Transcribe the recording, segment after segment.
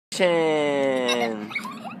Action!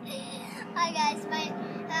 Hi guys,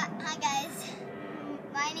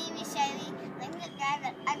 my name is Shiley. I'm the guy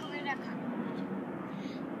at iCover.com.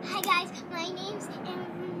 Hi guys, my name's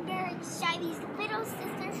Amber, Shiley's little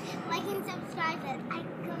sister. Like and subscribe at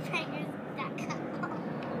iCover.com.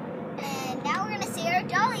 And now we're gonna say our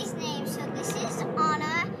dolly's name. So this is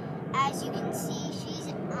Anna. As you can see,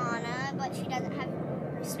 she's Anna, but she doesn't have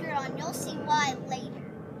her skirt on. You'll see why later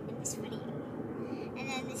in this video. And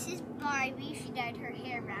then this is Barbie. She dyed her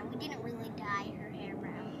hair brown. We didn't really dye her hair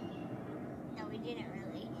brown. No, we didn't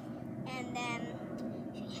really. And then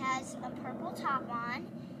she has a purple top on,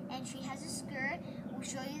 and she has a skirt. We'll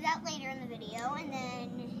show you that later in the video. And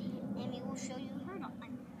then Amy will show you her doll.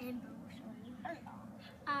 Amber will show you her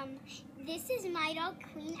doll. This is my doll,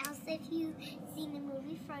 Queen Elsa. If you've seen the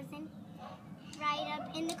movie Frozen, write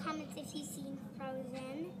up in the comments if you've seen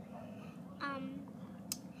Frozen.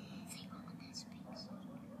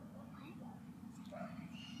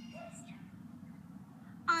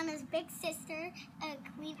 Anna's big sister,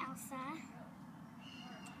 Queen Elsa.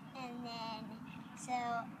 And then, so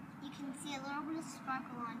you can see a little bit of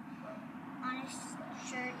sparkle on Anna's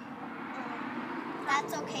shirt.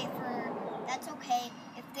 That's okay.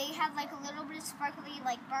 If they have like a little bit of sparkly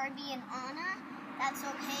like Barbie and Anna, that's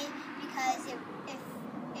okay because it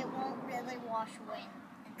won't really wash away.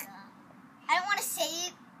 I don't want to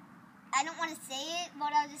say it,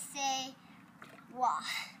 but I'll just say wah.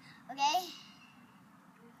 Okay?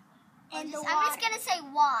 I'm just gonna say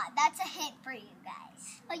wah. That's a hint for you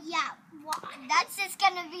guys. But yeah, wah. That's just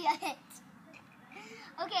gonna be a hint.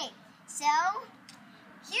 Okay, so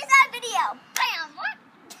here's that video. Bam! What?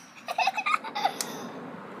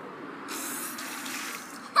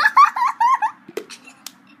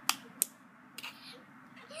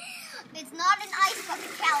 It's not an ice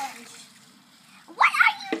bucket challenge. What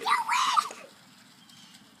are you doing?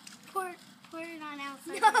 Pour it on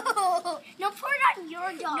Elsa. No, pour it on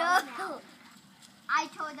your dog. No. Now. I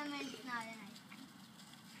told them it's not an ice cream.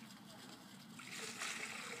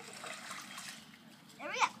 There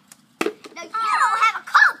we go. Now you don't have a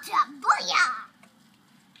culture, booyah!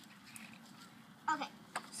 Okay,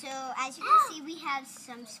 so as you can see, we have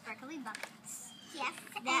some sparkly buckets. Yes,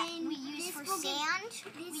 that we use for sand.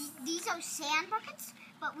 These are sand buckets,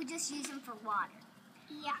 but we just use them for water.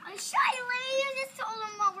 Yeah, Shiley, you just told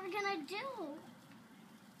them what we're gonna do.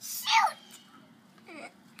 Shoot!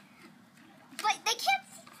 But they can't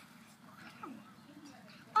see.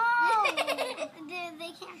 Oh,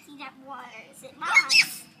 they can't see that water. Is it mine?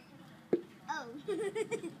 Oh,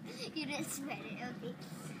 you didn't spread it. Okay.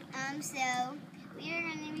 So we are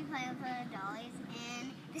gonna be playing with our dollies,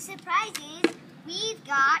 and the surprise is we've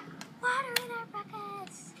got water in our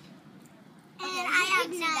buckets. And okay, I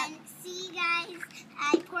have none. See, guys, I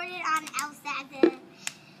poured it on Elsa at the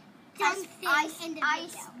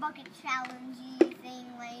ice bucket challenge thing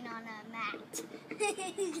laying on a mat.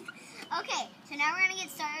 Okay, so now we're going to get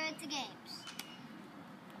started with the games.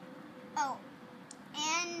 Oh,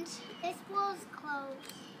 and this pool's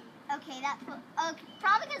closed. Okay, okay,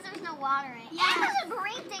 probably because there's no water in it. Yeah. And there's a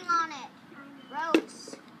green thing on it.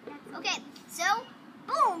 Gross. Okay, so,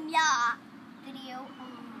 boom, yeah. Video.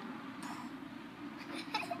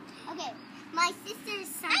 Okay, my sister's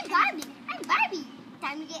son. I'm Barbie.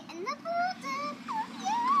 Time to get in the pool. Yeah.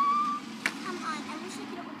 Come on, I wish I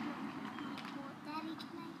could open the pool.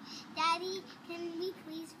 Daddy, can we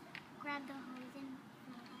please grab the hose and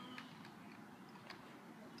fill that?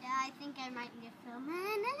 Yeah, I think I might need to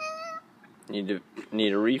fill.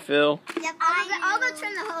 Need a refill? Yep, I'll go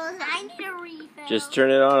turn the hose on. I need a refill. Just turn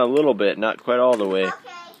it on a little bit, not quite all the way. Okay.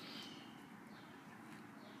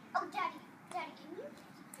 Oh, Daddy, can you?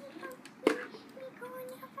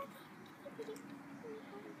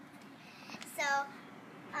 So,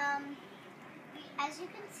 as you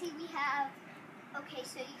can see, we have,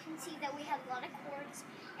 so you can see that we have a lot of cords,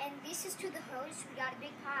 and this is to the hose. We got a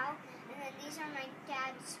big pile, and then these are my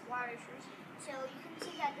dad's water shoes. So you can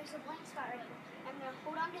see that there's a blank spot right here. I'm going to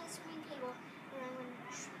hold on to the screen cable, and I'm going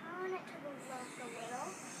to turn it to the left a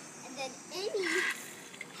little, and then Amy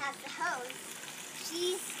has the hose.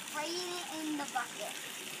 She's spraying it in the bucket.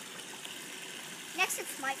 Next,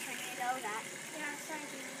 it's my turn. You know that. Yeah, sorry.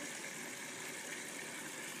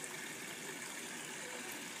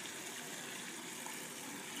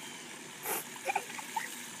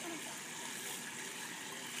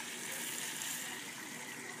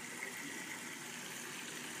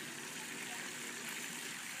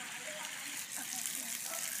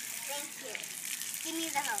 Thank you. Give me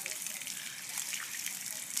the hose.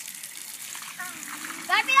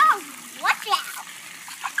 Barbie doll, watch out!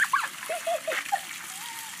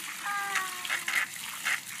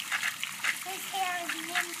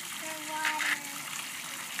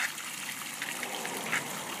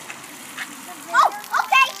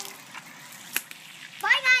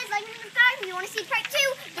 want to see part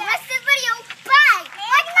 2,